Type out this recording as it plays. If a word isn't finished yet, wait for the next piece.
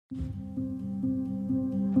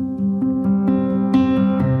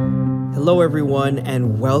Hello, everyone,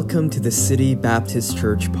 and welcome to the City Baptist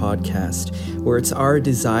Church podcast, where it's our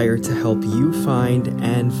desire to help you find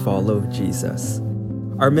and follow Jesus.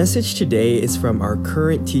 Our message today is from our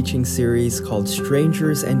current teaching series called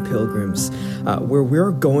Strangers and Pilgrims, where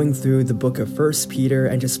we're going through the book of 1 Peter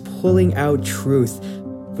and just pulling out truth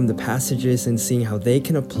from the passages and seeing how they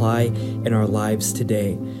can apply in our lives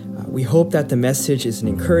today. We hope that the message is an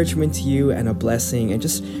encouragement to you and a blessing and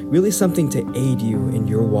just really something to aid you in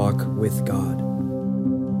your walk with God.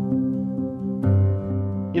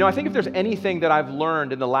 You know, I think if there's anything that I've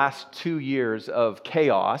learned in the last 2 years of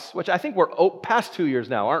chaos, which I think we're past 2 years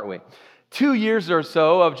now, aren't we? 2 years or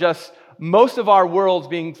so of just most of our worlds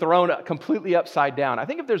being thrown completely upside down. I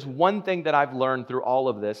think if there's one thing that I've learned through all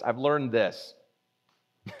of this, I've learned this.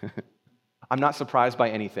 I'm not surprised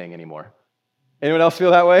by anything anymore. Anyone else feel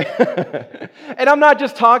that way? And I'm not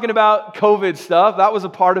just talking about COVID stuff. That was a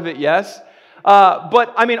part of it, yes.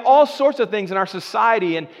 But I mean, all sorts of things in our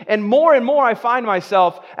society, and more I find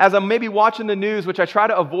myself as I'm maybe watching the news, which I try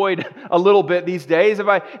to avoid a little bit these days.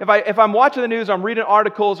 If I'm watching the news, or I'm reading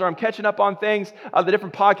articles, or I'm catching up on things, the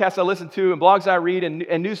different podcasts I listen to, and blogs I read,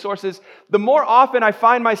 and news sources, the more often I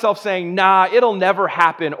find myself saying, "Nah, it'll never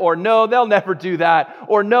happen," or "No, they'll never do that,"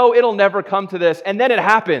 or "No, it'll never come to this," and then it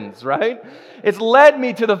happens, right? It's led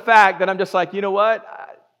me to the fact that I'm just like, you know what?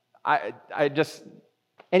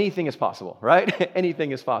 Anything is possible, right?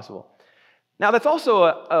 Anything is possible. Now, that's also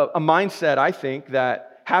a mindset, I think,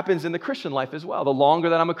 that happens in the Christian life as well. The longer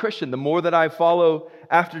that I'm a Christian, the more that I follow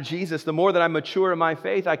after Jesus, the more that I mature in my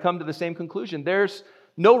faith, I come to the same conclusion. There's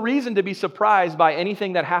no reason to be surprised by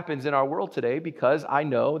anything that happens in our world today because I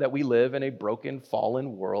know that we live in a broken,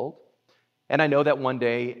 fallen world, and I know that one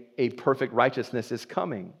day a perfect righteousness is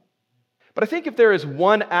coming. But I think if there is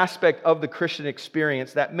one aspect of the Christian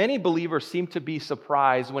experience that many believers seem to be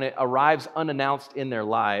surprised when it arrives unannounced in their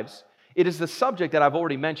lives, it is the subject that I've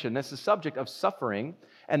already mentioned. That's the subject of suffering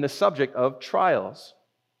and the subject of trials.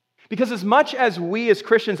 Because as much as we as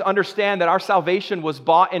Christians understand that our salvation was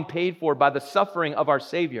bought and paid for by the suffering of our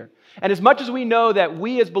Savior, and as much as we know that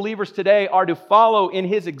we as believers today are to follow in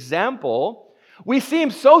His example, we seem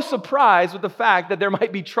so surprised with the fact that there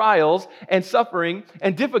might be trials and suffering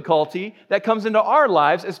and difficulty that comes into our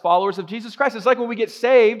lives as followers of Jesus Christ. It's like when we get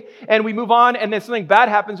saved and we move on and then something bad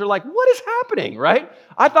happens, we're like, what is happening, right?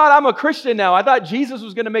 I thought I'm a Christian now. I thought Jesus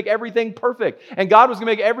was going to make everything perfect and God was going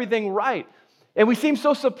to make everything right. And we seem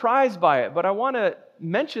so surprised by it. But I want to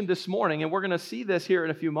mention this morning, and we're going to see this here in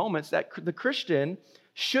a few moments, that the Christian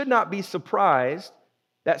should not be surprised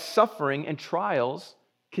that suffering and trials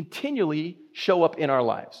continually show up in our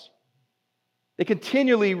lives. They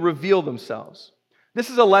continually reveal themselves. This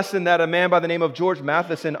is a lesson that a man by the name of George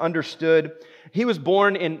Matheson understood. He was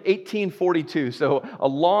born in 1842, so a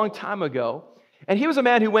long time ago. And he was a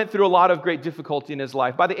man who went through a lot of great difficulty in his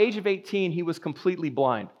life. By the age of 18, he was completely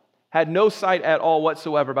blind, had no sight at all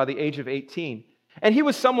whatsoever by the age of 18. And he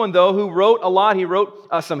was someone, though, who wrote a lot. He wrote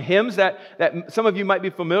some hymns that some of you might be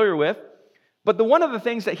familiar with. But one of the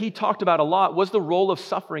things that he talked about a lot was the role of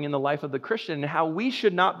suffering in the life of the Christian and how we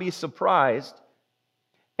should not be surprised,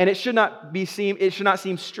 and it should not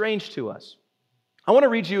seem strange to us. I want to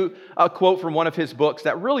read you a quote from one of his books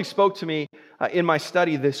that really spoke to me in my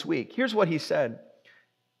study this week. Here's what he said.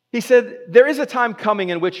 He said, "There is a time coming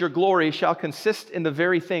in which your glory shall consist in the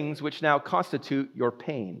very things which now constitute your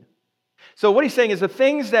pain." So what he's saying is the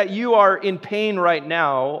things that you are in pain right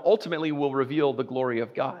now ultimately will reveal the glory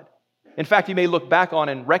of God. In fact, you may look back on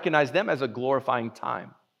and recognize them as a glorifying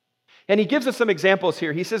time. And he gives us some examples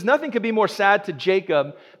here. He says, nothing could be more sad to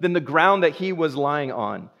Jacob than the ground that he was lying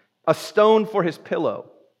on, a stone for his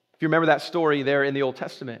pillow. If you remember that story there in the Old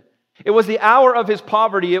Testament. It was the hour of his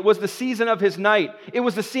poverty. It was the season of his night. It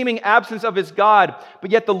was the seeming absence of his God.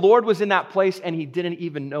 But yet the Lord was in that place and he didn't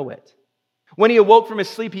even know it. When he awoke from his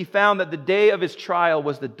sleep, he found that the day of his trial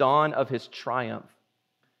was the dawn of his triumph.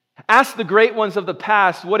 Ask the great ones of the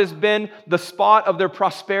past what has been the spot of their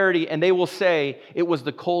prosperity, and they will say, it was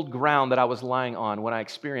the cold ground that I was lying on when I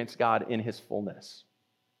experienced God in His fullness.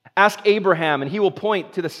 Ask Abraham, and he will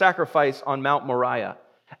point to the sacrifice on Mount Moriah.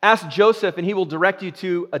 Ask Joseph, and he will direct you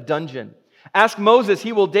to a dungeon. Ask Moses,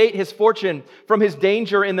 he will date his fortune from his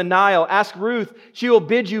danger in the Nile. Ask Ruth, she will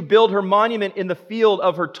bid you build her monument in the field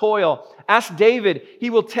of her toil. Ask David, he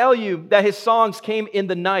will tell you that his songs came in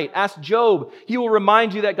the night. Ask Job, he will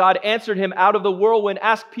remind you that God answered him out of the whirlwind.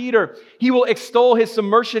 Ask Peter, he will extol his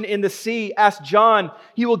submersion in the sea. Ask John,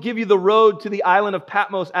 he will give you the road to the island of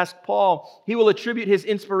Patmos. Ask Paul, he will attribute his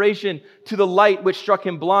inspiration to the light which struck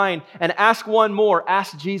him blind. And ask one more,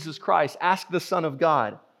 ask Jesus Christ, ask the Son of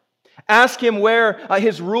God. Ask him where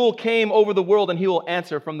his rule came over the world, and he will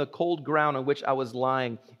answer, from the cold ground on which I was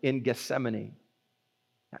lying in Gethsemane.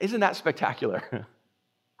 Isn't that spectacular?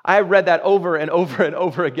 I read that over and over and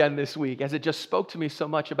over again this week as it just spoke to me so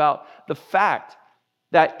much about the fact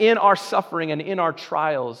that in our suffering and in our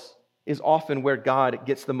trials is often where God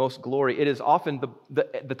gets the most glory. It is often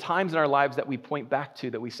the times in our lives that we point back to,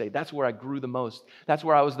 that we say, that's where I grew the most. That's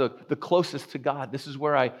where I was the closest to God. This is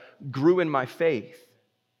where I grew in my faith.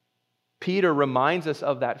 Peter reminds us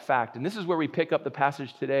of that fact. And this is where we pick up the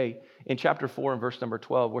passage today in chapter 4 and verse number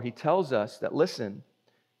 12, where he tells us that, listen,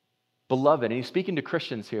 beloved, and he's speaking to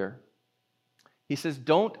Christians here. He says,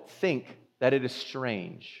 don't think that it is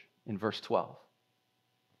strange in verse 12.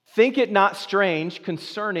 Think it not strange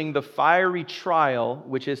concerning the fiery trial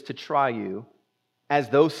which is to try you, as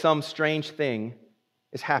though some strange thing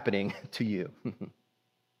is happening to you.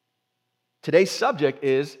 Today's subject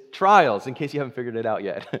is trials, in case you haven't figured it out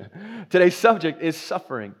yet. Today's subject is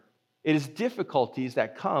suffering. It is difficulties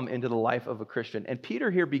that come into the life of a Christian. And Peter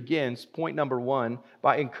here begins, point number 1,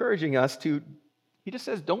 by encouraging us to, he just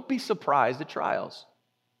says, don't be surprised at trials.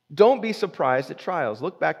 Don't be surprised at trials.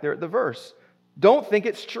 Look back there at the verse. Don't think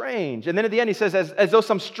it's strange. And then at the end he says, as though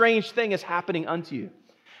some strange thing is happening unto you.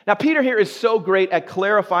 Now, Peter here is so great at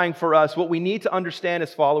clarifying for us what we need to understand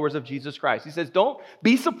as followers of Jesus Christ. He says, don't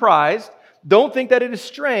be surprised. Don't think that it is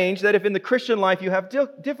strange that if in the Christian life you have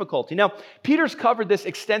difficulty. Now, Peter's covered this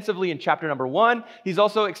extensively in chapter number 1. He's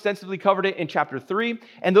also extensively covered it in chapter 3.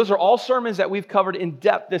 And those are all sermons that we've covered in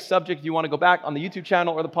depth, this subject. If you want to go back on the YouTube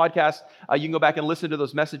channel or the podcast, you can go back and listen to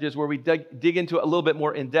those messages where we dig into it a little bit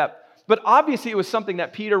more in depth. But obviously it was something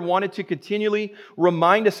that Peter wanted to continually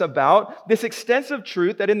remind us about, this extensive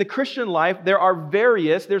truth that in the Christian life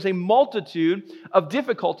there's a multitude of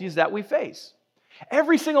difficulties that we face.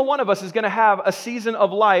 Every single one of us is going to have a season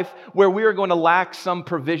of life where we are going to lack some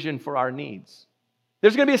provision for our needs.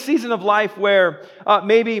 There's going to be a season of life where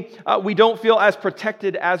maybe we don't feel as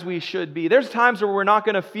protected as we should be. There's times where we're not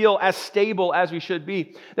going to feel as stable as we should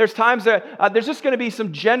be. There's times that there's just going to be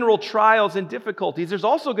some general trials and difficulties. There's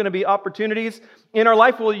also going to be opportunities in our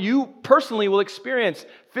life where you personally will experience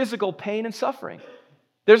physical pain and suffering.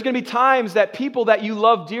 There's going to be times that people that you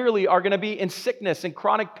love dearly are going to be in sickness and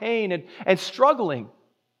chronic pain and struggling.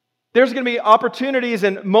 There's going to be opportunities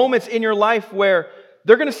and moments in your life where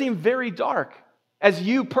they're going to seem very dark as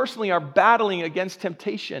you personally are battling against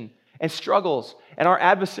temptation and struggles. And our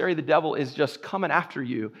adversary, the devil, is just coming after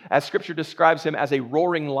you. As Scripture describes him as a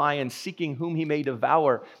roaring lion seeking whom he may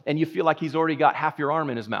devour. And you feel like he's already got half your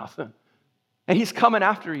arm in his mouth. And he's coming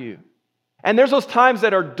after you. And there's those times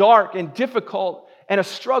that are dark and difficult and a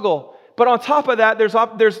struggle. But on top of that,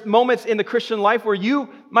 there's moments in the Christian life where you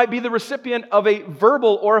might be the recipient of a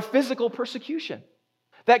verbal or a physical persecution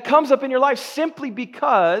that comes up in your life simply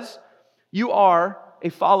because you are a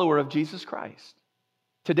follower of Jesus Christ.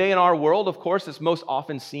 Today in our world, of course, it's most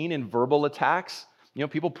often seen in verbal attacks.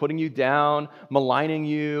 People putting you down, maligning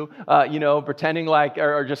you, pretending like,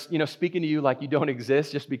 or just, speaking to you like you don't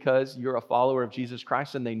exist just because you're a follower of Jesus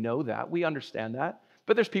Christ, and they know that. We understand that.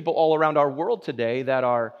 But there's people all around our world today that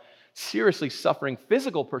are seriously suffering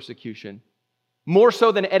physical persecution. More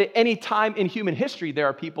so than at any time in human history, there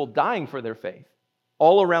are people dying for their faith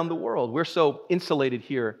all around the world. We're so insulated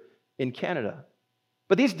here in Canada.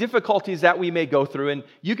 But these difficulties that we may go through, and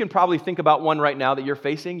you can probably think about one right now that you're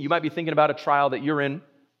facing. You might be thinking about a trial that you're in.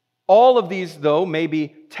 All of these, though, may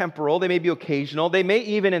be temporal. They may be occasional. They may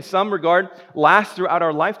even, in some regard, last throughout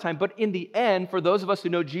our lifetime. But in the end, for those of us who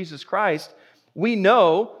know Jesus Christ, we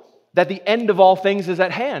know that the end of all things is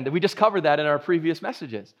at hand. We just covered that in our previous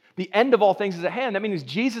messages. The end of all things is at hand. That means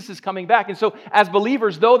Jesus is coming back. And so as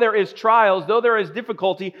believers, though there is trials, though there is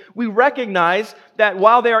difficulty, we recognize that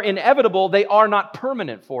while they are inevitable, they are not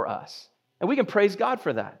permanent for us. And we can praise God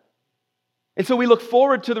for that. And so we look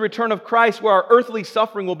forward to the return of Christ, where our earthly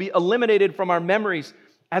suffering will be eliminated from our memories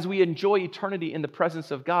as we enjoy eternity in the presence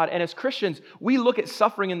of God. And as Christians, we look at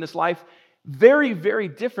suffering in this life very, very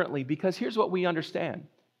differently, because here's what we understand.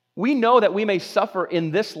 We know that we may suffer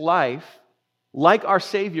in this life like our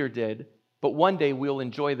Savior did, but one day we'll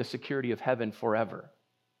enjoy the security of heaven forever.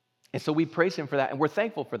 And so we praise Him for that, and we're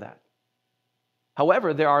thankful for that.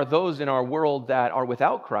 However, there are those in our world that are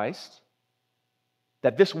without Christ,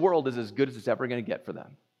 that this world is as good as it's ever going to get for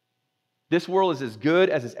them. This world is as good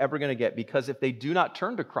as it's ever going to get, because if they do not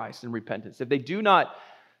turn to Christ in repentance, if they do not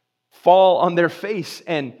fall on their face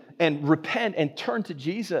and repent and turn to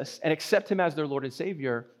Jesus and accept Him as their Lord and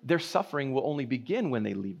Savior, their suffering will only begin when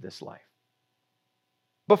they leave this life.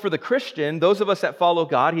 But for the Christian, those of us that follow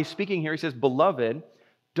God, He's speaking here, He says, beloved,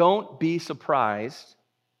 don't be surprised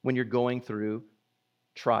when you're going through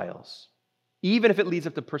trials, even if it leads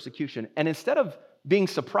up to persecution. And instead of being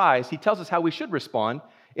surprised, he tells us how we should respond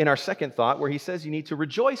in our second thought, where he says you need to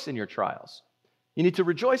rejoice in your trials. You need to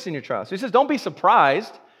rejoice in your trials. So he says, don't be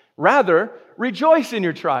surprised. Rather, rejoice in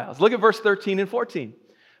your trials. Look at verse 13 and 14.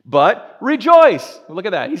 But rejoice. Look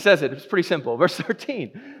at that. He says it. It's pretty simple. Verse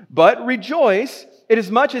 13. But rejoice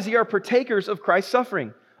inasmuch as ye are partakers of Christ's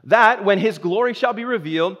suffering, that when his glory shall be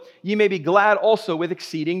revealed, ye may be glad also with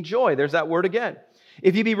exceeding joy. There's that word again.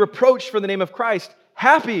 If ye be reproached for the name of Christ,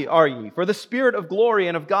 happy are ye, for the Spirit of glory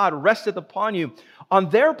and of God resteth upon you. On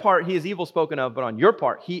their part he is evil spoken of, but on your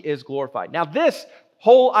part he is glorified. Now this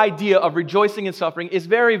whole idea of rejoicing in suffering is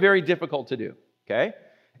very, very difficult to do, okay?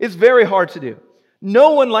 It's very hard to do.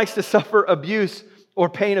 No one likes to suffer abuse or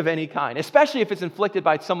pain of any kind, especially if it's inflicted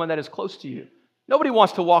by someone that is close to you. Nobody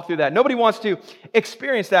wants to walk through that. Nobody wants to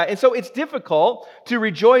experience that. And so it's difficult to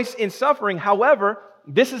rejoice in suffering. However,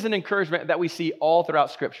 this is an encouragement that we see all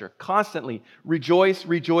throughout Scripture. Constantly, rejoice,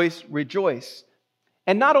 rejoice, rejoice.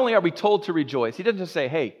 And not only are we told to rejoice, he doesn't just say,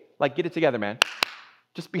 hey, get it together, man.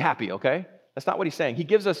 Just be happy, okay? That's not what he's saying. He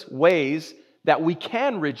gives us ways that we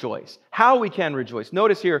can rejoice, how we can rejoice.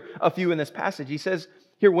 Notice here a few in this passage. He says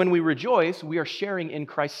here, when we rejoice, we are sharing in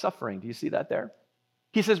Christ's suffering. Do you see that there?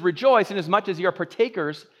 He says, rejoice inasmuch as you are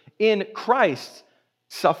partakers in Christ's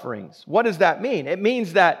sufferings. What does that mean? It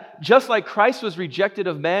means that just like Christ was rejected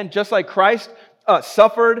of men, just like Christ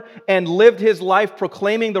suffered and lived his life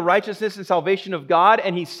proclaiming the righteousness and salvation of God,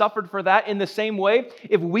 and he suffered for that in the same way,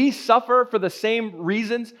 if we suffer for the same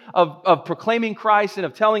reasons of proclaiming Christ and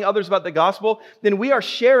of telling others about the gospel, then we are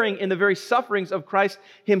sharing in the very sufferings of Christ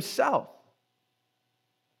himself.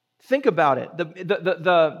 Think about it.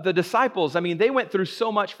 The disciples, they went through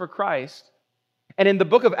so much for Christ. And in the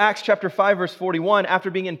book of Acts chapter 5, verse 41,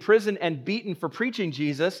 after being in prison and beaten for preaching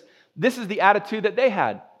Jesus, this is the attitude that they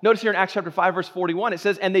had. Notice here in Acts chapter 5, verse 41, it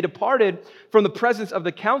says, and they departed from the presence of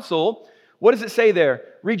the council. What does it say there?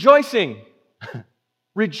 Rejoicing.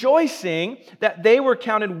 Rejoicing that they were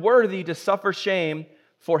counted worthy to suffer shame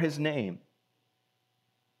for his name.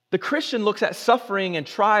 The Christian looks at suffering and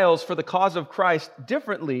trials for the cause of Christ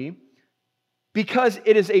differently because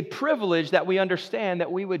it is a privilege that we understand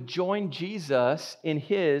that we would join Jesus in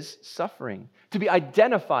his suffering, to be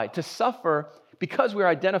identified, to suffer because we're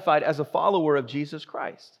identified as a follower of Jesus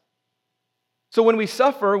Christ. So when we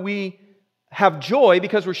suffer, we have joy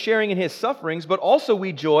because we're sharing in his sufferings, but also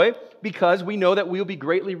we joy because we know that we'll be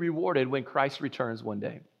greatly rewarded when Christ returns one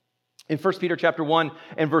day. In 1 Peter chapter 1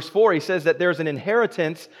 and verse 4, he says that there's an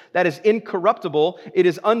inheritance that is incorruptible, it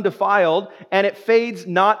is undefiled, and it fades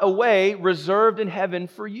not away, reserved in heaven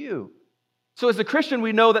for you. So as a Christian,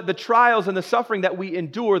 we know that the trials and the suffering that we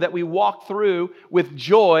endure, that we walk through with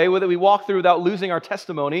joy, that we walk through without losing our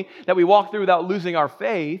testimony, that we walk through without losing our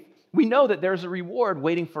faith, we know that there's a reward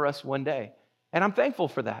waiting for us one day. And I'm thankful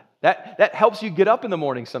for that. That helps you get up in the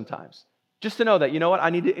morning sometimes. Just to know that, you know what, I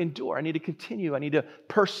need to endure, I need to continue, I need to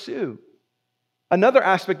pursue. Another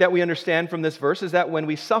aspect that we understand from this verse is that when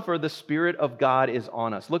we suffer, the Spirit of God is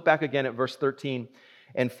on us. Look back again at verse 13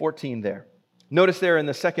 and 14 there. Notice there in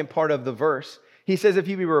the second part of the verse, he says, if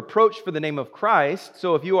you be reproached for the name of Christ,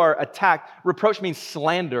 so if you are attacked, reproach means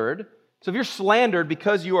slandered. So if you're slandered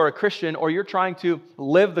because you are a Christian or you're trying to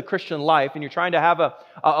live the Christian life and you're trying to have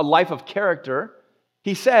a life of character,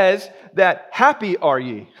 he says that happy are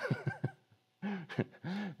ye.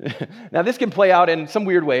 Now, this can play out in some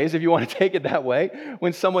weird ways if you want to take it that way.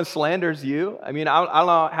 When someone slanders you, I don't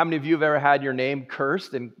know how many of you have ever had your name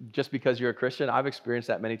cursed and just because you're a Christian. I've experienced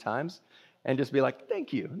that many times. And just be like,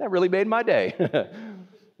 thank you. That really made my day.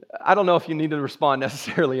 I don't know if you need to respond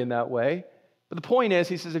necessarily in that way. But the point is,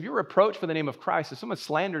 he says, if you're reproached for the name of Christ, if someone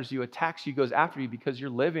slanders you, attacks you, goes after you because you're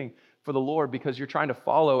living for the Lord, because you're trying to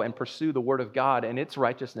follow and pursue the Word of God and its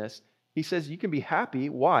righteousness, he says you can be happy.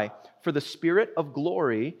 Why? For the Spirit of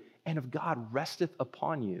glory and of God resteth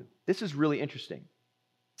upon you. This is really interesting.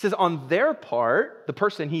 It says on their part, the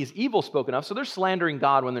person he is evil spoken of, so they're slandering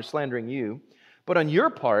God when they're slandering you, but on your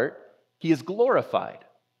part, he is glorified.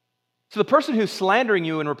 So the person who's slandering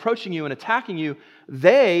you and reproaching you and attacking you,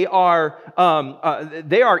 they are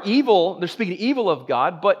evil. They're speaking evil of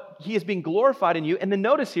God, but he is being glorified in you. And then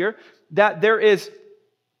notice here that there is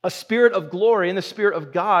a spirit of glory and the Spirit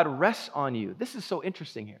of God rests on you. This is so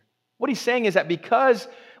interesting here. What he's saying is that because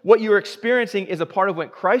what you're experiencing is a part of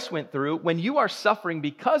what Christ went through, when you are suffering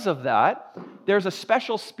because of that, there's a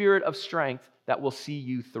special spirit of strength that will see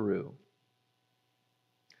you through.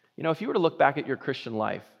 If you were to look back at your Christian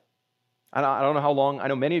life, I don't know how long, I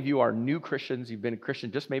know many of you are new Christians, you've been a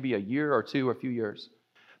Christian just maybe a year or two or a few years.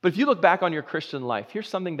 But if you look back on your Christian life, here's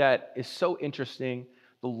something that is so interesting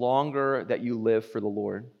the longer that you live for the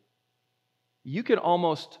Lord, you can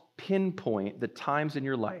almost pinpoint the times in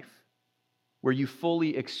your life where you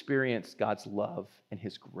fully experience God's love and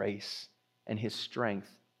His grace and His strength.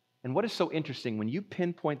 And what is so interesting, when you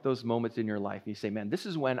pinpoint those moments in your life, you say, man, this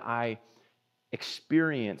is when I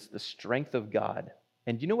experience the strength of God.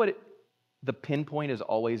 And you know what the pinpoint is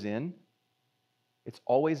always in? It's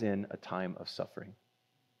always in a time of suffering.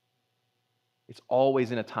 It's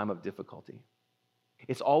always in a time of difficulty.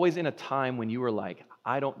 It's always in a time when you were like,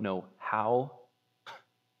 I don't know how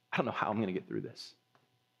I'm going to get through this.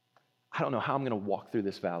 I don't know how I'm going to walk through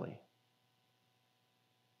this valley.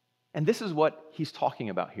 And this is what he's talking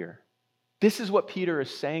about here. This is what Peter is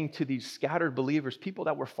saying to these scattered believers, people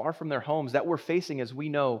that were far from their homes, that were facing, as we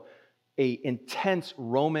know, an intense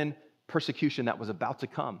Roman persecution that was about to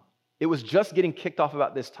come. It was just getting kicked off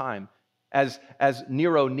about this time as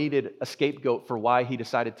Nero needed a scapegoat for why he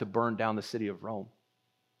decided to burn down the city of Rome.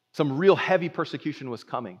 Some real heavy persecution was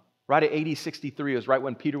coming. Right at AD 63 was right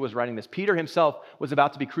when Peter was writing this. Peter himself was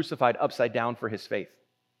about to be crucified upside down for his faith.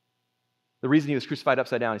 The reason he was crucified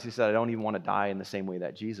upside down is he said, I don't even want to die in the same way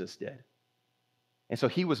that Jesus did. And so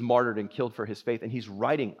he was martyred and killed for his faith. And he's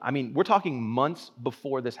writing, we're talking months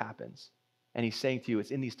before this happens. And he's saying to you,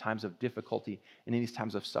 it's in these times of difficulty and in these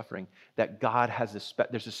times of suffering that God has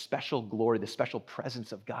there's a special glory, the special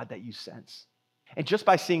presence of God that you sense. And just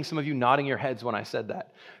by seeing some of you nodding your heads when I said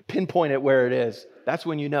that, pinpoint it where it is, that's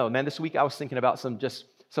when you know. Man, this week I was thinking about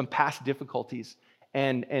some past difficulties.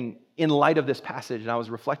 And in light of this passage, and I was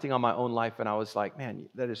reflecting on my own life, and I was like, man,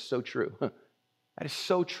 that is so true. That is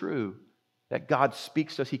so true that God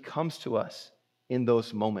speaks to us. He comes to us in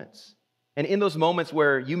those moments. And in those moments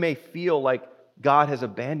where you may feel like God has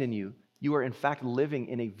abandoned you, you are in fact living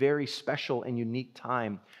in a very special and unique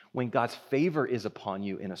time when God's favor is upon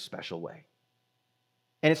you in a special way.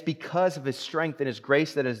 And it's because of His strength and His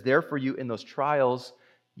grace that is there for you in those trials,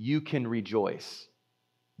 you can rejoice.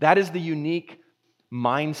 That is the unique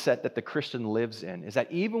mindset that the Christian lives in, is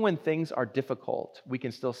that even when things are difficult, we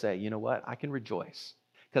can still say, you know what, I can rejoice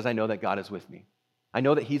because I know that God is with me. I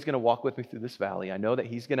know that He's going to walk with me through this valley. I know that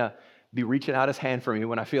He's going to be reaching out His hand for me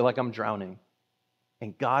when I feel like I'm drowning.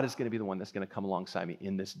 And God is going to be the one that's going to come alongside me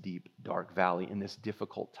in this deep, dark valley, in this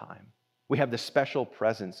difficult time. We have this special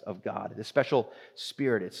presence of God, this special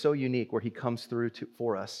Spirit. It's so unique where He comes through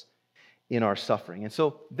for us in our suffering. And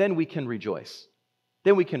so then we can rejoice.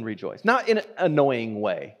 Then we can rejoice. Not in an annoying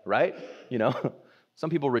way, right? Some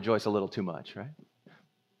people rejoice a little too much, right?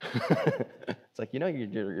 It's like,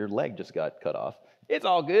 your leg just got cut off. It's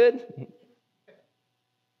all good.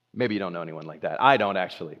 Maybe you don't know anyone like that. I don't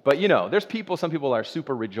actually. But there's some people are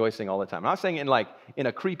super rejoicing all the time. I'm not saying in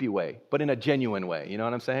a creepy way, but in a genuine way. You know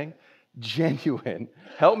what I'm saying? Genuine.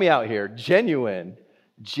 Help me out here. Genuine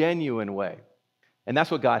way. And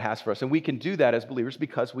that's what God has for us. And we can do that as believers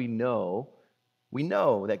because we know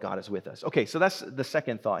that God is with us. Okay, so that's the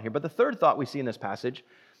second thought here. But the third thought we see in this passage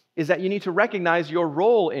is that you need to recognize your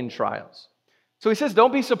role in trials. So he says,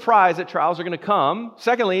 don't be surprised that trials are going to come.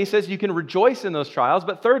 Secondly, he says you can rejoice in those trials.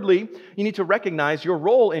 But thirdly, you need to recognize your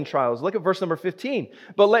role in trials. Look at verse number 15.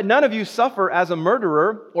 But let none of you suffer as a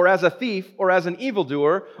murderer or as a thief or as an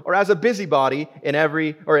evildoer or as a busybody in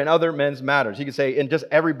other men's matters. You could say in just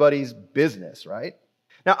everybody's business, right?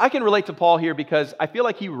 Now, I can relate to Paul here because I feel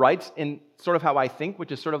like he writes in sort of how I think,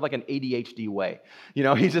 which is sort of like an ADHD way. He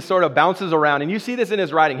just sort of bounces around. And you see this in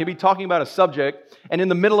his writing. He'll be talking about a subject, and in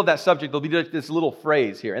the middle of that subject, there'll be this little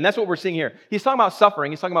phrase here. And that's what we're seeing here. He's talking about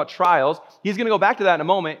suffering. He's talking about trials. He's going to go back to that in a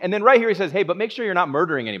moment. And then right here he says, hey, but make sure you're not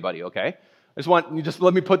murdering anybody, okay? Just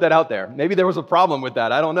let me put that out there. Maybe there was a problem with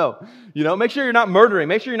that. I don't know. Make sure you're not murdering.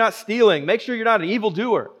 Make sure you're not stealing. Make sure you're not an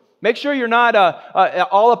evildoer. Make sure you're not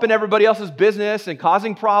all up in everybody else's business and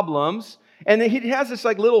causing problems. And then he has this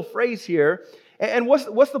little phrase here. And what's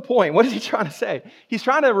the point? What is he trying to say? He's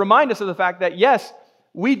trying to remind us of the fact that, yes,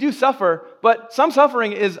 we do suffer, but some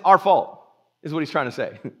suffering is our fault, is what he's trying to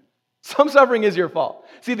say. Some suffering is your fault.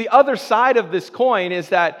 See, the other side of this coin is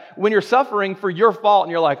that when you're suffering for your fault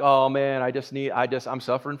and you're like, oh man, I'm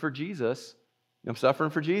suffering for Jesus. I'm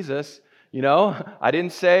suffering for Jesus. I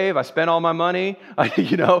didn't save. I spent all my money. I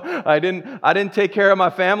didn't take care of my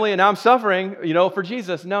family, and now I'm suffering, for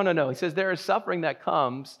Jesus. No. He says there is suffering that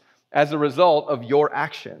comes as a result of your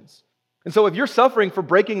actions. And so if you're suffering for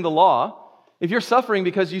breaking the law, if you're suffering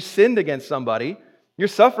because you sinned against somebody, you're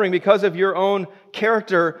suffering because of your own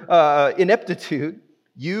character ineptitude,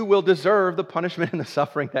 you will deserve the punishment and the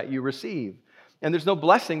suffering that you receive. And there's no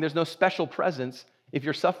blessing, there's no special presence if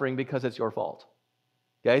you're suffering because it's your fault.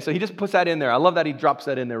 Okay, so he just puts that in there. I love that he drops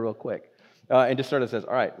that in there real quick. and just sort of says,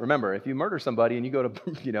 all right, remember, if you murder somebody and you go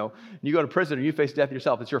to, you go to prison or you face death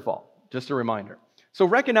yourself, it's your fault. Just a reminder. So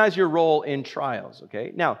recognize your role in trials,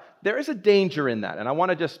 okay? Now, there is a danger in that, and I want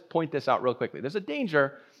to just point this out real quickly. There's a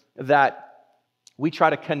danger that we try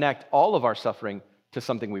to connect all of our suffering to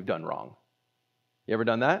something we've done wrong. You ever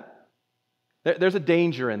done that? There's a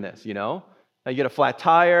danger in this, Now, you get a flat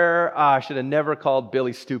tire. I should have never called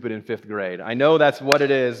Billy stupid in 5th grade. I know that's what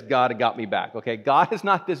it is. God got me back, okay? God is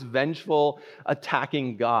not this vengeful,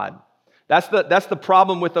 attacking God. That's the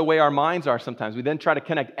problem with the way our minds are sometimes. We then try to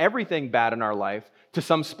connect everything bad in our life to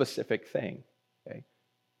some specific thing, okay?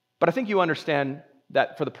 But I think you understand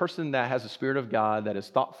that for the person that has the Spirit of God, that is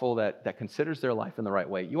thoughtful, that considers their life in the right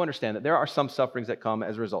way, you understand that there are some sufferings that come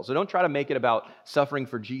as a result. So don't try to make it about suffering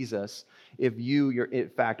for Jesus if you're in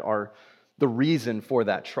fact, are the reason for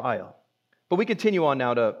that trial. But we continue on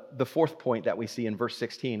now to the 4th point that we see in verse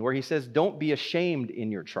 16, where he says, don't be ashamed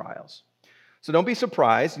in your trials. So don't be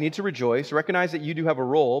surprised. You need to rejoice. Recognize that you do have a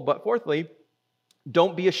role. But fourthly,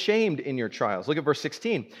 don't be ashamed in your trials. Look at verse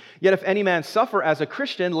 16. Yet if any man suffer as a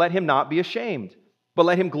Christian, let him not be ashamed, but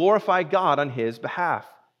let him glorify God on his behalf.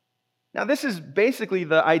 Now, this is basically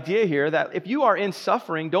the idea here that if you are in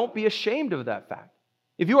suffering, don't be ashamed of that fact.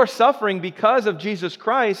 If you are suffering because of Jesus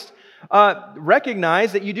Christ,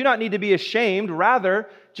 recognize that you do not need to be ashamed. Rather,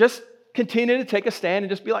 just continue to take a stand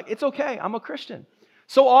and just be like, it's okay, I'm a Christian.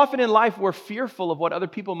 So often in life, we're fearful of what other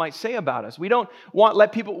people might say about us. We don't want to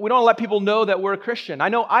let people know that we're a Christian. I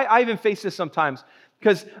know I even face this sometimes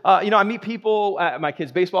because, I meet people at my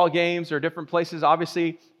kids' baseball games or different places.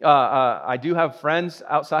 Obviously, I do have friends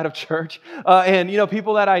outside of church and,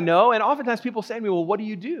 people that I know. And oftentimes people say to me, well, what do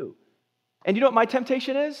you do? And you know what my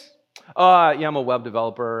temptation is? I'm a web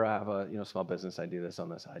developer. I have a small business. I do this on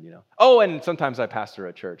the side, Oh, and sometimes I pastor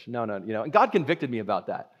a church. No, and God convicted me about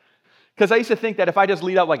that. Because I used to think that if I just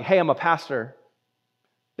lead up like, hey, I'm a pastor,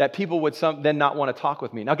 that people would then not want to talk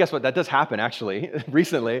with me. Now, guess what? That does happen, actually,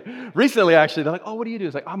 recently. Recently, actually, they're like, oh, what do you do?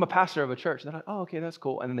 It's like, I'm a pastor of a church. And they're like, oh, okay, that's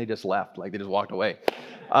cool. And then they just left. Like, they just walked away.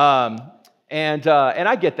 And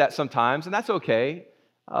I get that sometimes, and that's okay.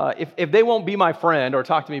 If they won't be my friend or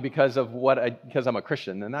talk to me because I'm a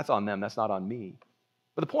Christian, then that's on them. That's not on me.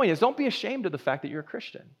 But the point is, don't be ashamed of the fact that you're a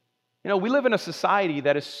Christian. We live in a society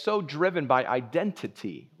that is so driven by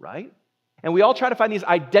identity, right? And we all try to find these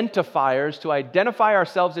identifiers to identify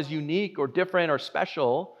ourselves as unique or different or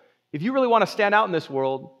special. If you really want to stand out in this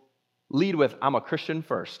world, lead with, I'm a Christian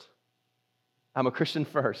first. I'm a Christian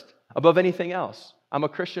first. Above anything else. I'm a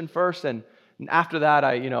Christian first, and after that,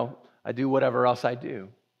 I do whatever else I do.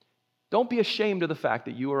 Don't be ashamed of the fact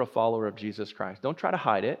that you are a follower of Jesus Christ. Don't try to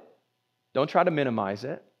hide it. Don't try to minimize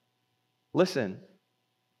it. Listen,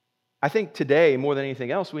 I think today, more than anything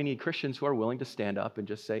else, we need Christians who are willing to stand up and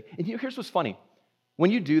just say, and here's what's funny. When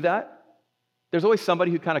you do that, there's always somebody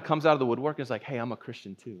who kind of comes out of the woodwork and is like, hey, I'm a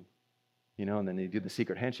Christian too. And then they do the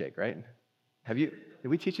secret handshake, right? Did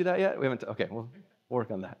we teach you that yet? We haven't. Okay, we'll work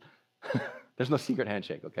on that. There's no secret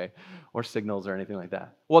handshake, okay? Or signals or anything like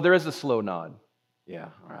that. Well, there is a slow nod. Yeah,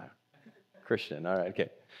 all right. Christian, all right, okay.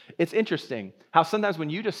 It's interesting how sometimes when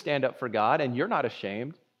you just stand up for God and you're not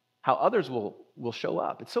ashamed, how others will show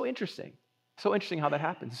up. It's so interesting. So interesting how that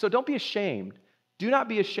happens. So don't be ashamed. Do not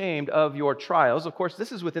be ashamed of your trials. Of course,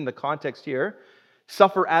 this is within the context here.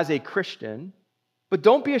 Suffer as a Christian, but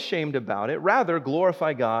don't be ashamed about it. Rather,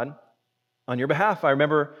 glorify God on your behalf. I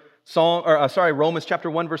remember Romans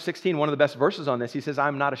chapter 1, verse 16, one of the best verses on this. He says,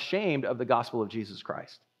 I'm not ashamed of the gospel of Jesus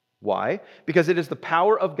Christ. Why? Because it is the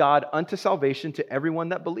power of God unto salvation to everyone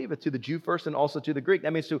that believeth, to the Jew first and also to the Greek.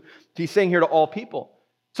 That means he's saying here to all people.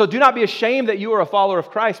 So do not be ashamed that you are a follower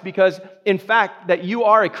of Christ, because in fact that you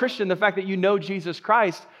are a Christian, the fact that you know Jesus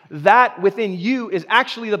Christ, that within you is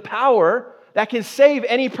actually the power that can save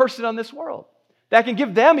any person on this world, that can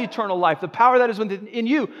give them eternal life, the power that is within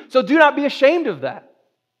you. So do not be ashamed of that.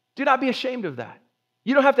 Do not be ashamed of that.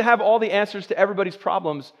 You don't have to have all the answers to everybody's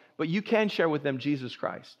problems, but you can share with them Jesus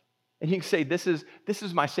Christ. And you can say, this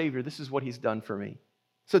is my Savior. This is what He's done for me.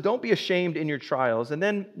 So don't be ashamed in your trials. And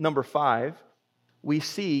then number 5, we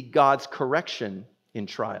see God's correction in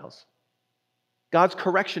trials. God's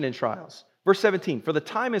correction in trials. Verse 17, for the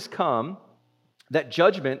time has come that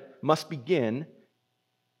judgment must begin.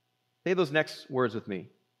 Say those next words with me.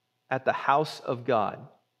 At the house of God.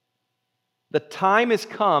 The time has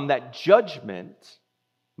come that judgment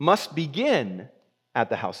must begin at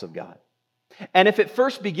the house of God. And if it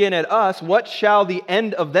first begin at us, what shall the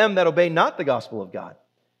end of them that obey not the gospel of God?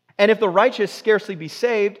 And if the righteous scarcely be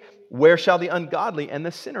saved, where shall the ungodly and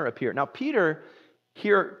the sinner appear? Now, Peter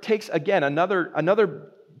here takes, again,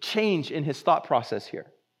 another change in his thought process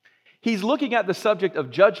here. He's looking at the subject of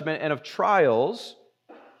judgment and of trials.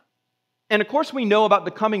 And of course, we know about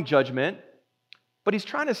the coming judgment, but he's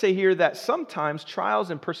trying to say here that sometimes trials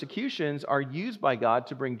and persecutions are used by God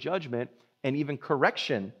to bring judgment and even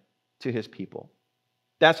correction to his people.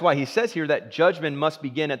 That's why he says here that judgment must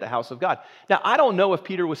begin at the house of God. Now, I don't know if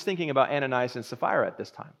Peter was thinking about Ananias and Sapphira at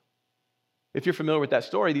this time. If you're familiar with that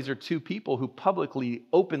story, these are two people who publicly,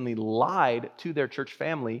 openly lied to their church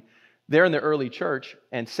family there in the early church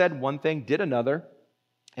and said one thing, did another,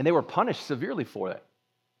 and they were punished severely for it.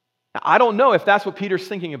 Now, I don't know if that's what Peter's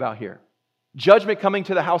thinking about here. Judgment coming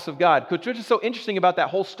to the house of God. Which is so interesting about that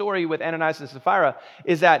whole story with Ananias and Sapphira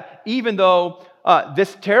is that even though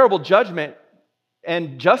this terrible judgment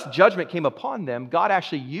and just judgment came upon them, God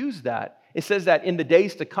actually used that. It says that in the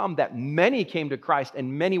days to come that many came to Christ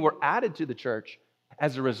and many were added to the church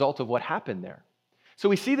as a result of what happened there. So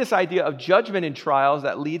we see this idea of judgment in trials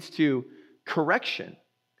that leads to correction.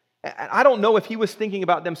 And I don't know if he was thinking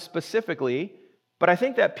about them specifically, but I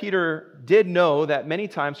think that Peter did know that many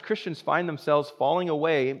times Christians find themselves falling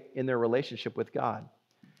away in their relationship with God.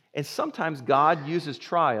 And sometimes God uses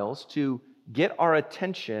trials to get our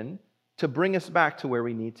attention to bring us back to where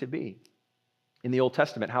we need to be. In the Old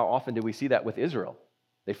Testament, how often do we see that with Israel?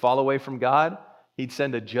 They fall away from God. He'd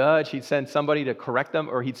send a judge, he'd send somebody to correct them,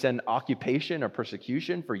 or he'd send occupation or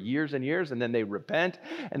persecution for years and years, and then they repent,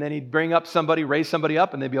 and then he'd bring up somebody, raise somebody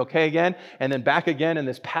up, and they'd be okay again, and then back again in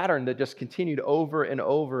this pattern that just continued over and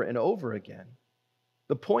over and over again.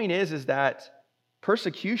 The point is that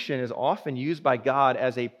persecution is often used by God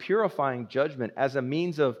as a purifying judgment, as a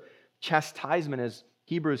means of chastisement, as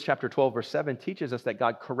Hebrews chapter 12, verse 7 teaches us that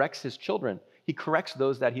God corrects his children. He corrects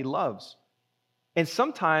those that he loves. And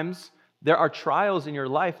sometimes there are trials in your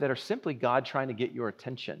life that are simply God trying to get your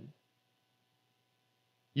attention.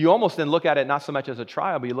 You almost then look at it not so much as a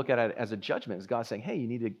trial, but you look at it as a judgment, as God saying,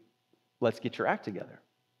 hey, let's get your act together.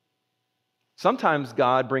 Sometimes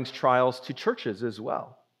God brings trials to churches as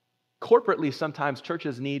well. Corporately, sometimes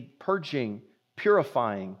churches need purging,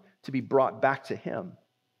 purifying to be brought back to him.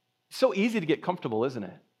 It's so easy to get comfortable, isn't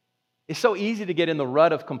it? It's so easy to get in the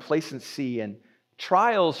rut of complacency, and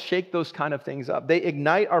trials shake those kind of things up. They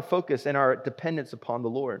ignite our focus and our dependence upon the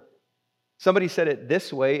Lord. Somebody said it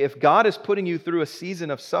this way: if God is putting you through a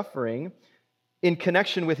season of suffering in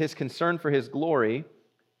connection with his concern for his glory,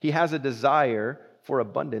 he has a desire for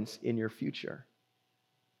abundance in your future.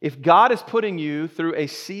 If God is putting you through a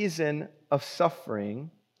season of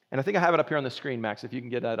suffering, and I think I have it up here on the screen, Max, if you can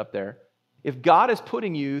get that up there. If God is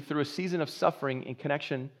putting you through a season of suffering in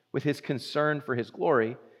connection with his concern for his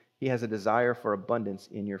glory, he has a desire for abundance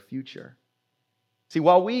in your future. See,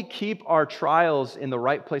 while we keep our trials in the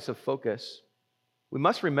right place of focus, we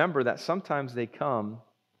must remember that sometimes they come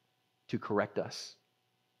to correct us.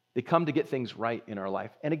 They come to get things right in our life.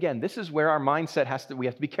 And again, this is where our mindset we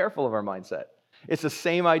have to be careful of our mindset. It's the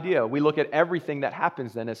same idea. We look at everything that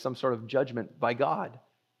happens then as some sort of judgment by God.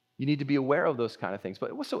 You need to be aware of those kind of things.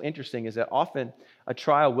 But what's so interesting is that often a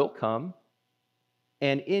trial will come,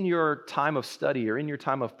 and in your time of study or in your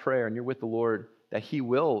time of prayer and you're with the Lord, that he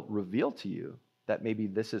will reveal to you that maybe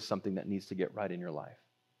this is something that needs to get right in your life.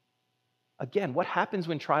 Again, what happens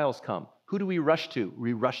when trials come? Who do we rush to?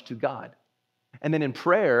 We rush to God. And then in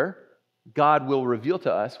prayer, God will reveal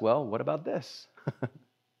to us, well, what about this?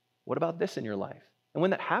 What about this in your life? And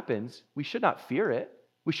when that happens, we should not fear it.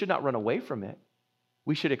 We should not run away from it.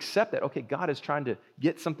 We should accept that, okay, God is trying to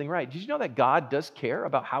get something right. Did you know that God does care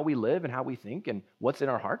about how we live and how we think and what's in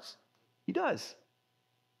our hearts? He does.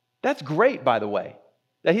 That's great, by the way.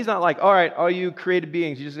 That he's not like, all right, all you created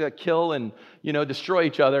beings, you just got to kill and, destroy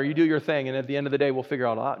each other. You do your thing, and at the end of the day, we'll figure it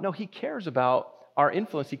all out. No, he cares about our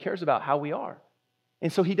influence. He cares about how we are.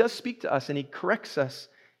 And so he does speak to us, and he corrects us,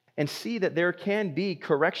 and see that there can be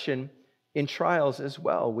correction in trials as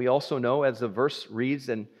well. We also know, as the verse reads,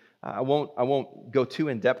 and I won't go too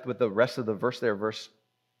in depth with the rest of the verse there, verse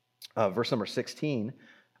number 16,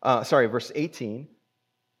 verse 18.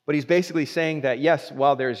 But he's basically saying that, yes,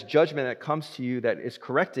 while there's judgment that comes to you that is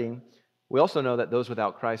correcting, we also know that those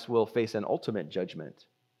without Christ will face an ultimate judgment.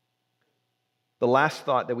 The last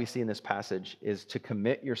thought that we see in this passage is to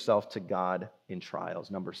commit yourself to God in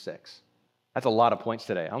trials, number 6. That's a lot of points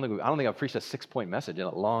today. I don't think I've preached a 6-point message in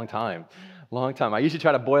a long time. I usually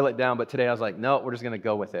try to boil it down, but today I was like, no, we're just going to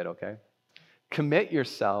go with it, okay? Commit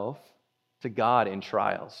yourself to God in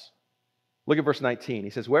trials. Look at verse 19. He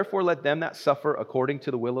says, wherefore let them that suffer according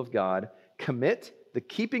to the will of God commit the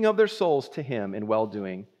keeping of their souls to him in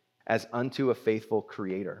well-doing as unto a faithful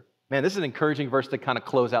Creator. Man, this is an encouraging verse to kind of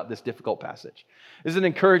close out this difficult passage. This is an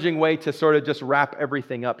encouraging way to sort of just wrap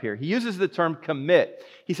everything up here. He uses the term commit.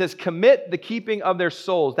 He says, commit the keeping of their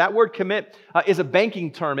souls. That word commit is a banking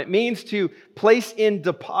term. It means to place in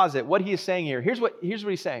deposit. What he is saying here, here's what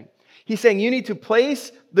he's saying. He's saying you need to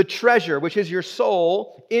place the treasure, which is your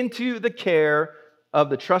soul, into the care of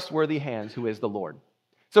the trustworthy hands, who is the Lord.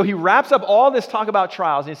 So he wraps up all this talk about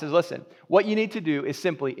trials, and he says, listen, what you need to do is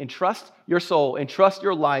simply entrust your soul, entrust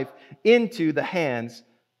your life into the hands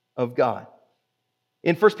of God.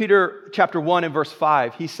 In 1 Peter chapter 1 and verse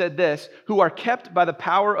 5, he said this, who are kept by the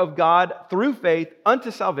power of God through faith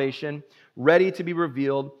unto salvation, ready to be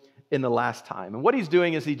revealed in the last time. And what he's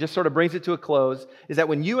doing is he just sort of brings it to a close, is that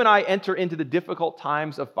when you and I enter into the difficult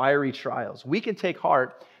times of fiery trials, we can take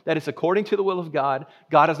heart that it's according to the will of God.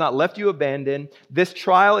 God has not left you abandoned. This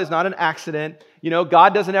trial is not an accident. You know,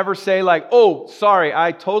 God doesn't ever say like, oh, sorry,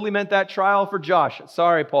 I totally meant that trial for Josh.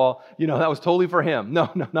 Sorry, Paul. You know, that was totally for him. No,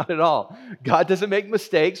 not at all. God doesn't make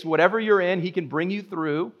mistakes. Whatever you're in, he can bring you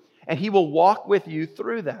through, and he will walk with you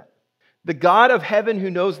through that. The God of heaven who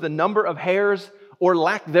knows the number of hairs or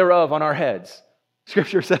lack thereof on our heads.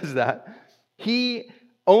 Scripture says that. He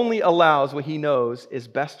only allows what he knows is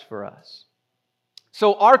best for us.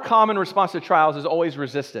 So our common response to trials is always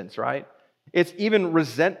resistance, right? It's even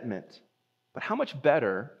resentment. But how much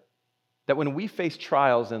better that when we face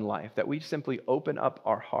trials in life, that we simply open up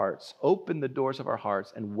our hearts, open the doors of our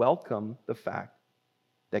hearts, and welcome the fact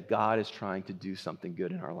that God is trying to do something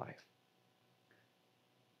good in our life.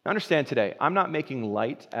 Now understand today, I'm not making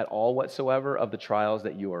light at all whatsoever of the trials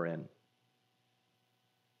that you are in.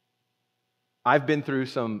 I've been through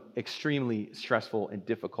some extremely stressful and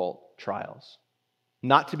difficult trials,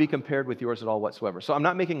 not to be compared with yours at all whatsoever. So I'm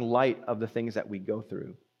not making light of the things that we go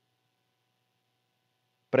through.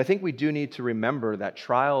 But I think we do need to remember that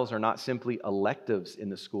trials are not simply electives in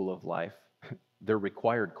the school of life. They're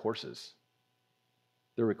required courses.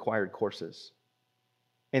 They're required courses.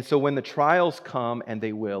 And so when the trials come, and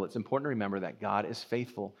they will, it's important to remember that God is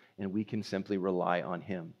faithful and we can simply rely on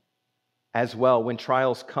him. As well, when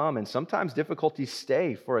trials come and sometimes difficulties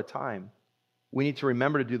stay for a time, we need to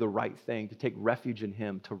remember to do the right thing, to take refuge in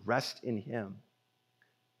him, to rest in him.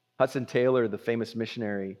 Hudson Taylor, the famous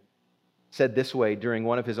missionary, said this way during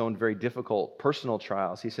one of his own very difficult personal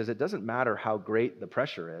trials. He says, it doesn't matter how great the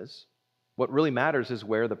pressure is. What really matters is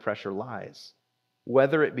where the pressure lies,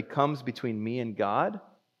 whether it becomes between me and God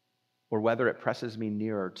or whether it presses me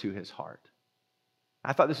nearer to his heart.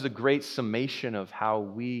 I thought this was a great summation of how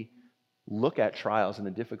we look at trials and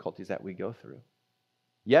the difficulties that we go through.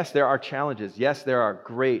 Yes, there are challenges. Yes, there are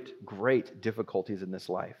great, great difficulties in this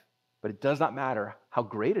life. But it does not matter how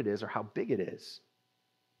great it is or how big it is.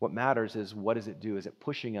 What matters is, what does it do? Is it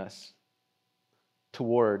pushing us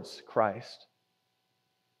towards Christ?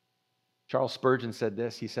 Charles Spurgeon said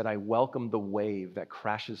this. He said, I welcome the wave that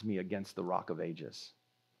crashes me against the rock of ages.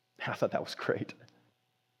 I thought that was great.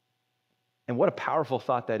 And what a powerful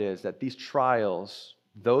thought that is, that these trials,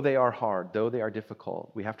 though they are hard, though they are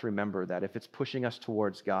difficult, we have to remember that if it's pushing us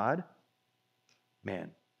towards God,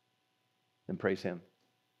 man, then praise him.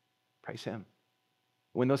 Praise him.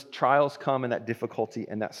 When those trials come and that difficulty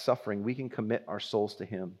and that suffering, we can commit our souls to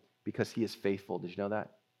him because he is faithful. Did you know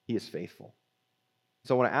that? He is faithful.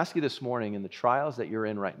 So I want to ask you this morning, in the trials that you're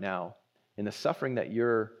in right now, in the suffering that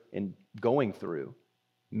you're going through,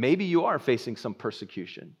 maybe you are facing some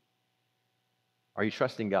persecution. Are you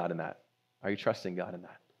trusting God in that? Are you trusting God in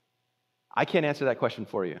that? I can't answer that question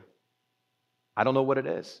for you. I don't know what it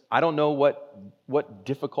is. I don't know what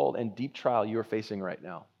difficult and deep trial you are facing right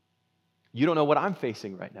now. You don't know what I'm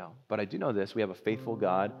facing right now. But I do know this. We have a faithful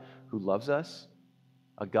God who loves us,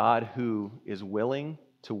 a God who is willing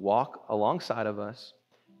to walk alongside of us,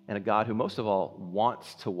 and a God who most of all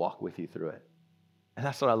wants to walk with you through it. And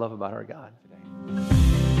that's what I love about our God today.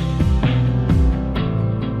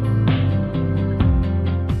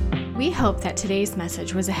 We hope that today's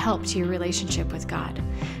message was a help to your relationship with God.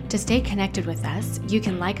 To stay connected with us, you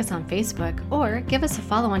can like us on Facebook or give us a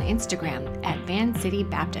follow on Instagram at Van City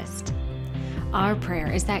Baptist. Our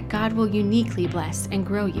prayer is that God will uniquely bless and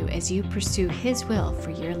grow you as you pursue his will for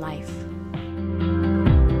your life.